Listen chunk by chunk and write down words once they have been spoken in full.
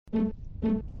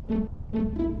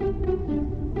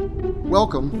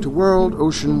Welcome to World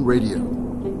Ocean Radio.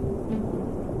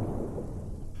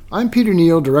 I'm Peter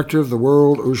Neill, Director of the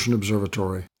World Ocean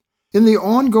Observatory. In the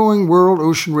ongoing World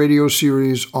Ocean Radio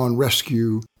series on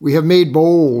rescue, we have made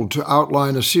bold to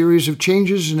outline a series of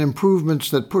changes and improvements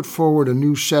that put forward a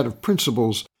new set of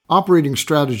principles, operating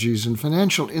strategies, and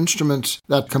financial instruments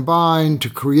that combine to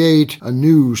create a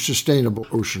new sustainable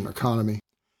ocean economy.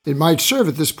 It might serve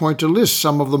at this point to list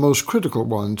some of the most critical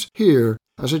ones here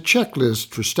as a checklist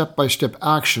for step-by-step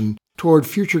action toward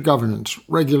future governance,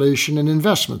 regulation, and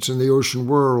investments in the ocean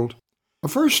world. A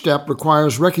first step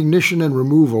requires recognition and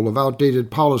removal of outdated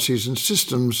policies and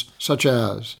systems such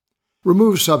as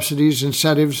remove subsidies,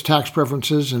 incentives, tax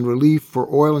preferences, and relief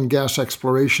for oil and gas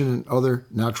exploration and other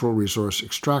natural resource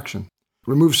extraction.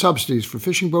 Remove subsidies for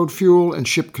fishing boat fuel and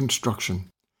ship construction.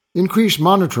 Increase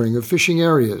monitoring of fishing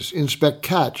areas, inspect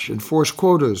catch, enforce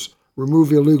quotas, remove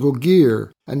illegal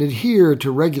gear, and adhere to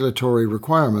regulatory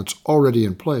requirements already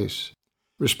in place.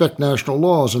 Respect national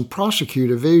laws and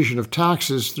prosecute evasion of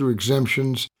taxes through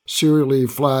exemptions, serially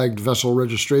flagged vessel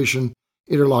registration,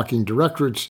 interlocking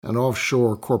directorates, and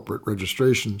offshore corporate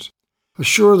registrations.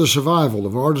 Assure the survival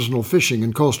of artisanal fishing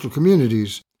in coastal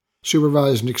communities.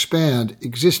 Supervise and expand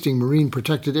existing marine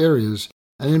protected areas,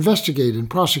 and investigate and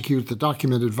prosecute the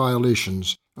documented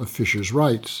violations of fishers'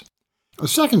 rights. A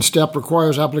second step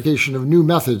requires application of new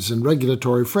methods and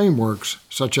regulatory frameworks,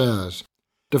 such as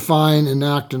define,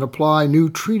 enact, and apply new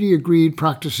treaty-agreed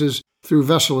practices through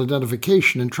vessel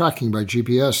identification and tracking by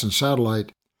GPS and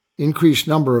satellite. Increased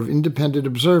number of independent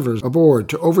observers aboard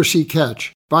to oversee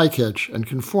catch, bycatch, and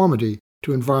conformity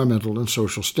to environmental and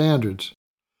social standards.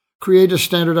 Create a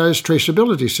standardized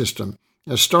traceability system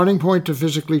as starting point to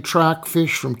physically track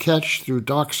fish from catch through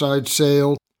dockside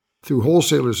sale, through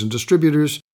wholesalers and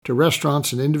distributors, to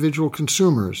restaurants and individual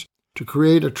consumers, to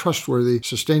create a trustworthy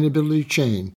sustainability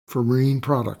chain for marine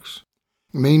products.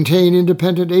 Maintain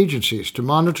independent agencies to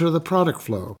monitor the product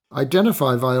flow,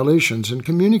 identify violations, and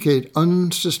communicate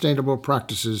unsustainable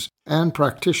practices and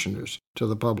practitioners to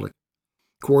the public.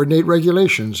 Coordinate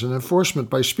regulations and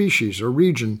enforcement by species or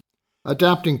region,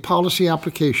 adapting policy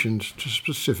applications to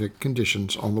specific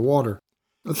conditions on the water.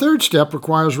 A third step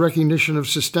requires recognition of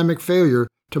systemic failure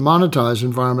to monetize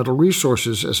environmental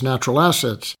resources as natural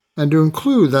assets, and to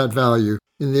include that value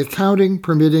in the accounting,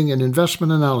 permitting, and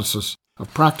investment analysis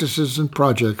of practices and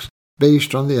projects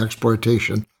based on the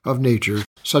exploitation of nature,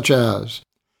 such as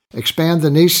expand the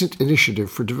nascent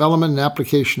initiative for development and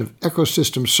application of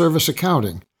ecosystem service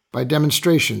accounting by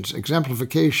demonstrations,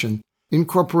 exemplification,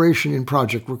 incorporation in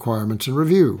project requirements, and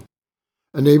review.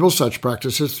 Enable such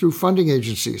practices through funding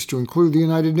agencies to include the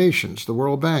United Nations, the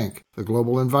World Bank, the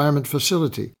Global Environment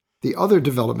Facility, the other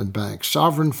development banks,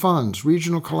 sovereign funds,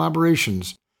 regional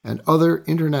collaborations, and other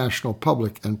international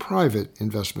public and private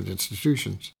investment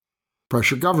institutions.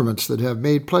 Pressure governments that have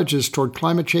made pledges toward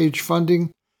climate change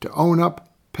funding to own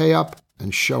up, pay up,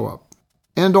 and show up.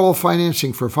 End all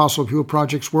financing for fossil fuel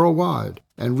projects worldwide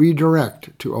and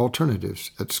redirect to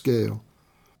alternatives at scale.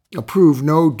 Approve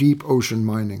no deep ocean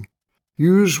mining.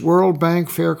 Use World Bank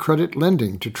fair credit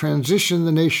lending to transition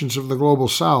the nations of the Global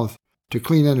South to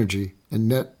clean energy and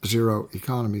net zero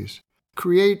economies.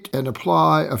 Create and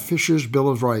apply a Fisher's Bill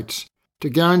of Rights to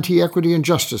guarantee equity and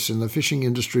justice in the fishing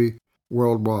industry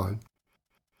worldwide.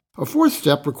 A fourth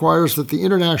step requires that the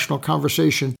international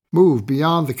conversation move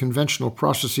beyond the conventional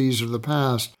processes of the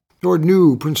past toward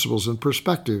new principles and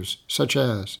perspectives, such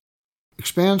as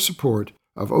expand support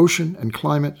of ocean and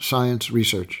climate science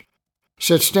research,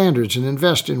 set standards and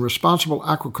invest in responsible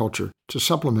aquaculture to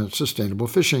supplement sustainable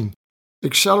fishing,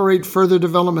 accelerate further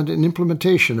development and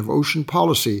implementation of ocean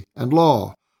policy and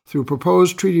law through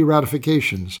proposed treaty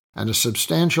ratifications and a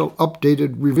substantial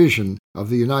updated revision of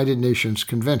the United Nations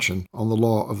Convention on the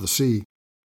Law of the Sea.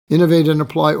 Innovate and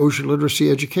apply ocean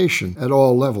literacy education at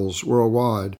all levels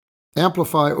worldwide.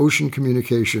 Amplify ocean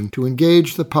communication to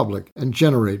engage the public and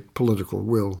generate political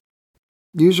will.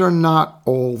 These are not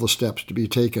all the steps to be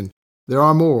taken. There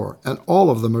are more, and all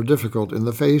of them are difficult in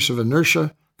the face of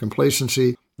inertia,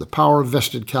 complacency, the power of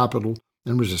vested capital,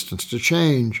 and resistance to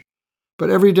change. But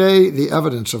every day, the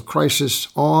evidence of crisis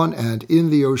on and in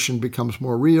the ocean becomes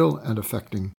more real and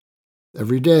affecting.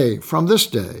 Every day, from this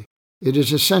day, it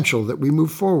is essential that we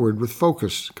move forward with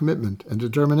focus, commitment, and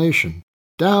determination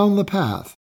down the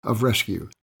path of rescue.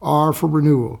 R for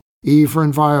renewal, E for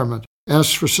environment,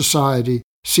 S for society,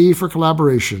 C for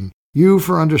collaboration, U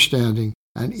for understanding,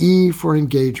 and E for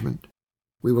engagement.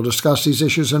 We will discuss these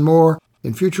issues and more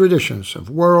in future editions of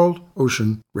World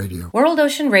Ocean Radio. World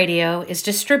Ocean Radio is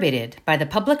distributed by the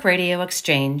Public Radio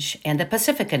Exchange and the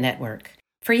Pacifica Network.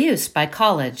 for use by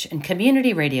college and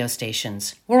community radio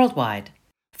stations worldwide.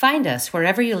 Find us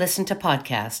wherever you listen to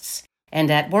podcasts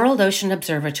and at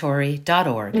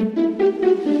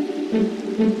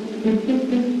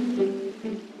worldoceanobservatory.org.